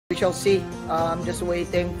We shall see. I'm just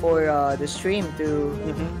waiting for the stream to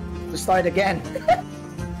start again.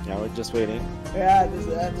 Yeah, we're just waiting. Yeah,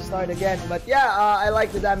 to start again. But yeah, I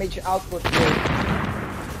like the damage output here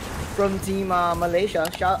from Team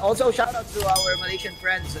Malaysia. Also, shout out to our Malaysian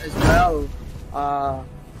friends as well.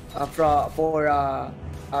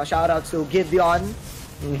 Shout out to Gideon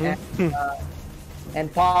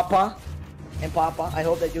and Papa. I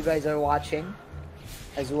hope that you guys are watching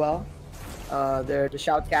as well. They're the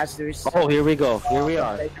shoutcasters. Oh, here we go. Here we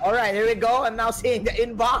are. All right, here we go. I'm now seeing the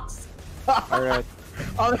inbox. All right.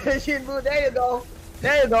 Oh, Shinbu, there you go.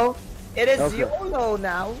 There you go. It is Okay. YOLO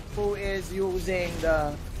now who is using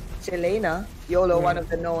the Selena. YOLO, one of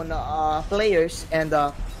the known players, and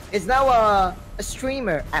is now a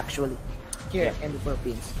streamer actually here in the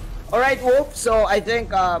Philippines. All right, Wolf. So I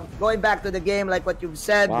think going back to the game, like what you've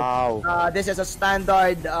said, this is a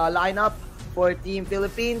standard lineup for Team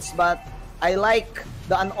Philippines, but I like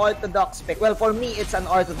the unorthodox pick. Well, for me, it's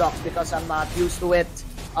unorthodox because I'm not used to it.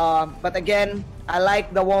 But again, I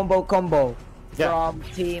like the wombo combo from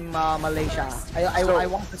Team Malaysia. I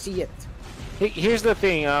want to see it. Here's the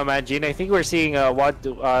thing, Manjin. I think we're seeing a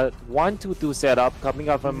 1-2-2 setup coming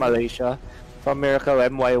up from Malaysia, from Miracle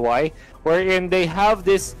MYY, wherein they have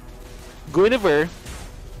this Guinevere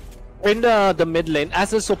in the mid lane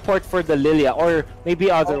as a support for the Lilia, or maybe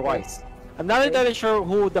otherwise. Okay. I'm not entirely sure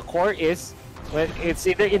who the core is. When it's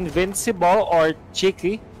either Invincible or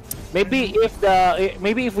Cheeky. Maybe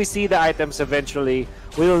if we see the items eventually,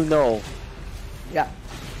 we'll know. Yeah.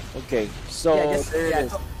 Okay. So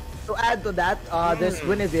to add to that, this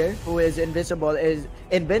Guinevere, who is invincible,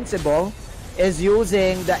 is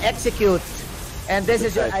using the execute, and this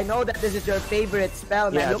is I know that this is your favorite spell,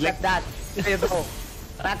 man. Yeah, look at that. There you go.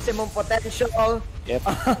 Maximum potential. Yep.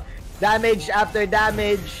 Damage after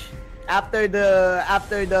damage. After the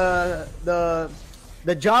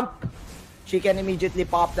jump, she can immediately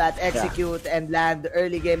pop that execute and land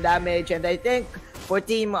early game damage. And I think for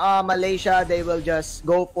Team Malaysia, they will just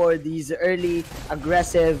go for these early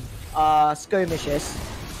aggressive skirmishes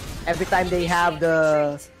every time they have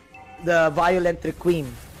the violent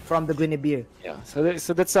requiem from the Guinevere. Yeah, so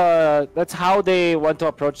that's how they want to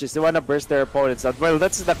approach this. They want to burst their opponents out. Well,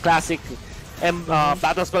 that's the classic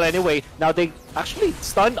battle spell anyway. Now they actually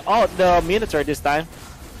stunned out the Minotaur this time.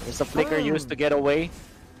 There's a flicker used to get away.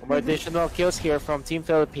 More additional kills here from Team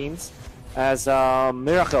Philippines as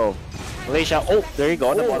Miracle Malaysia. Oh, there you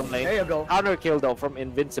go, the bottom lane. There you go. Counter kill though from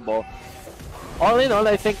Invincible. All in all,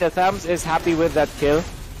 I think that THRU is happy with that kill.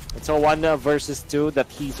 It's a 1 versus 2 that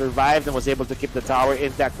he survived and was able to keep the tower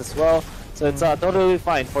intact as well. So it's totally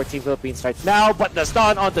fine for Team Philippines right now. But the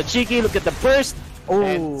stun onto Cheeky. Look at the burst.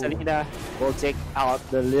 And Selena will take out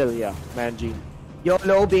the Lilia, Manji.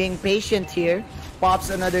 YOLO being patient here.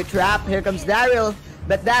 Pops another trap. Here comes Daryl.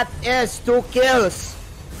 But that is 2 kills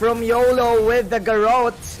from YOLO with the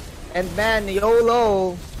Garrote. And man,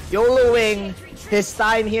 YOLOing his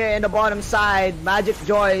time here in the bottom side. Magic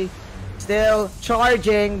Joy still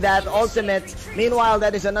charging that ultimate. Meanwhile,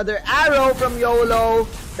 that is another arrow from YOLO.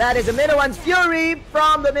 That is a Minowan's Fury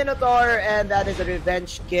from the Minotaur. And that is a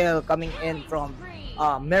revenge kill coming in from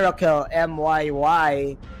Miracle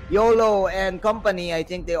MYY. YOLO and company, I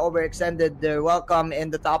think they overextended their welcome in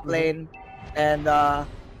the top lane. And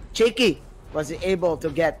Cheeky was able to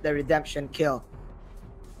get the redemption kill.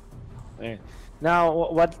 Now,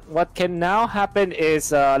 what can now happen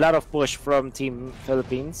is a lot of push from Team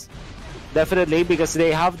Philippines. Definitely, because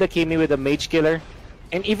they have the Kimi with the Mage Killer.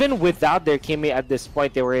 And even without their Kimi at this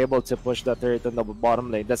point, they were able to push the turret on the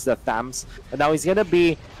bottom lane. That's the THRU. And now he's going to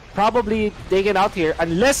be probably taken out here,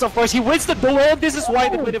 unless of course he wins the duel. This is why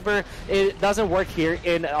the Guinevere doesn't work here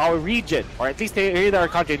in our region, or at least here in our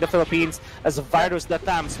country, the Philippines, as Virus the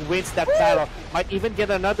THRU wins that battle. Might even get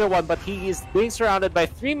another one, but he is being surrounded by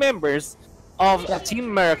 3 members of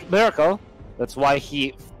Team Miracle. That's why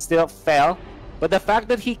he still fell. But the fact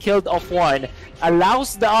that he killed off one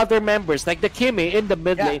allows the other members, like the Kimi in the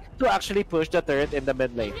mid lane, to actually push the turret in the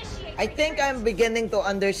mid lane. I think I'm beginning to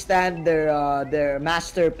understand their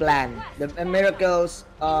master plan, the Miracle's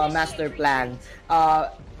master plan.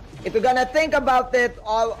 If you're gonna think about it,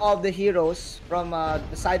 all of the heroes from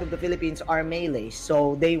the side of the Philippines are melees,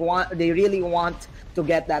 so they really want to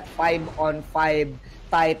get that 5-on-5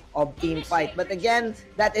 type of team fight. But again,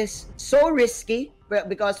 that is so risky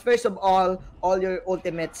because first of all your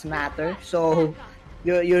ultimates matter. So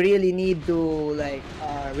you really need to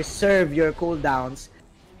reserve your cooldowns.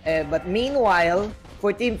 But meanwhile,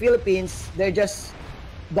 for Team Philippines, they're just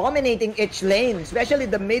dominating each lane, especially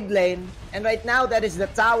the mid lane. And right now, that is the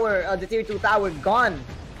tower, the tier 2 tower gone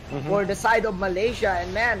for the side of Malaysia.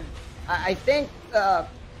 And man, I think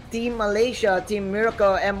Team Malaysia, Team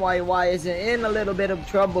Miracle MYY is in a little bit of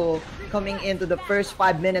trouble coming into the first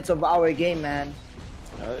 5 minutes of our game, man.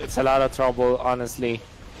 It's a lot of trouble, honestly.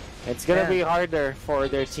 It's gonna be harder for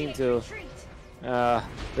their team to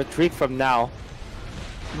retreat from now.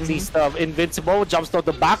 Sees Invincible, jumps to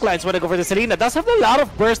the backlines, wanna go for the Selena. Does have a lot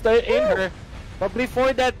of burst in her, but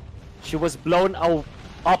before that, she was blown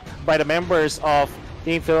up by the members of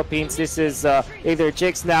Team Philippines. This is Aether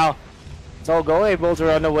Chix now. Togo able to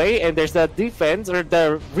run away, and there's the defense, or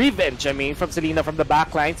the revenge, I mean, from Selena from the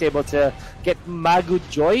backlines, able to get Magu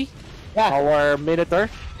Joy, our Minotaur,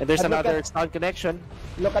 and there's another stun connection.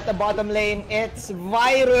 Look at the bottom lane, it's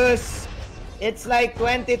Virus! It's like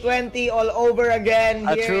 2020 all over again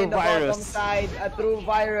here in the bottom side, a true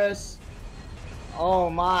virus. Oh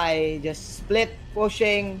my, just split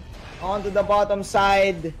pushing onto the bottom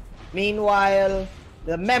side. Meanwhile,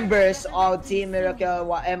 the members of Team Miracle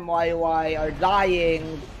MYY are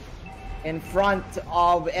dying in front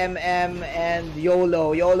of MM and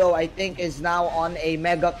YOLO. YOLO, I think, is now on a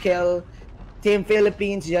mega kill. Team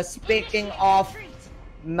Philippines just picking off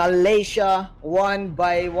Malaysia one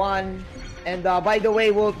by one. And by the way,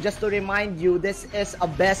 Wolf, just to remind you, this is a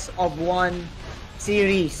best of one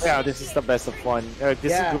series. Yeah, this is the best of one.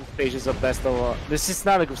 This is group stage is a best of one. This is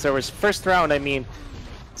not a group stage. First round, I mean,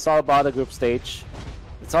 it's all about the group stage.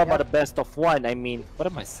 It's all about the best of one. I mean, what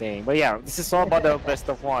am I saying? But yeah, this is all about the best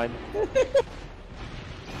of one.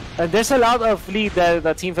 And there's a lot of lead that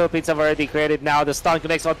the Team Philippines have already created now. The stun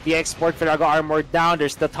connects on the export. Firago armor down.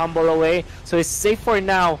 There's the tumble away. So it's safe for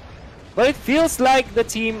now. But it feels like the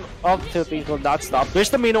team of the Philippines will not stop. There's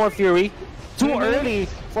the Minotaur Fury. Too early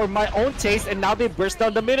for my own taste, and now they burst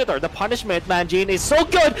down the Minotaur. The punishment, man, Jane, is so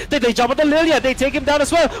good that they jump on the Lilia. They take him down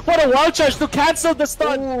as well. What a wild charge to cancel the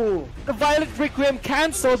stun. Ooh. The Violent Requiem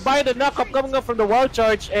canceled by the knockup coming up from the wild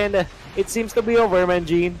charge, and it seems to be over, man,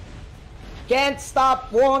 Gene. Can't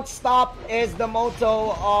stop, won't stop is the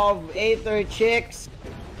motto of Aether Chix,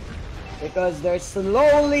 because they're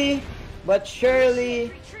slowly but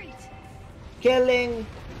surely killing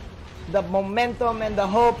the momentum and the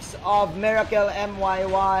hopes of Miracle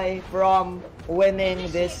MYY from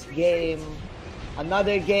winning this game.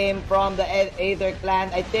 Another game from the Aether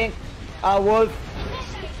clan. I think, Wolf,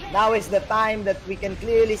 now is the time that we can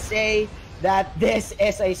clearly say that this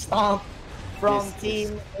is a stomp from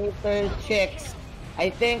Team Aether Chix. I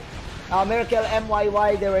think Miracle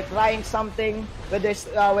MYY, they were trying something with this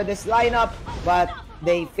lineup, but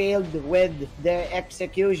they failed with their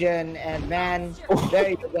execution, and man, there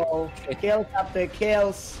you go. Kills after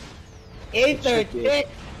kills. Aether Chix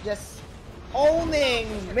just owning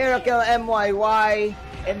Miracle MYY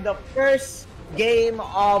in the first game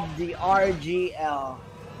of the RGL.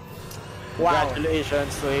 Wow.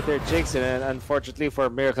 Congratulations to Aether Chix, and unfortunately for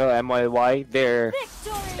Miracle MYY, their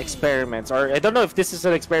experiments, or I don't know if this is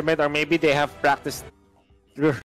an experiment or maybe they have practiced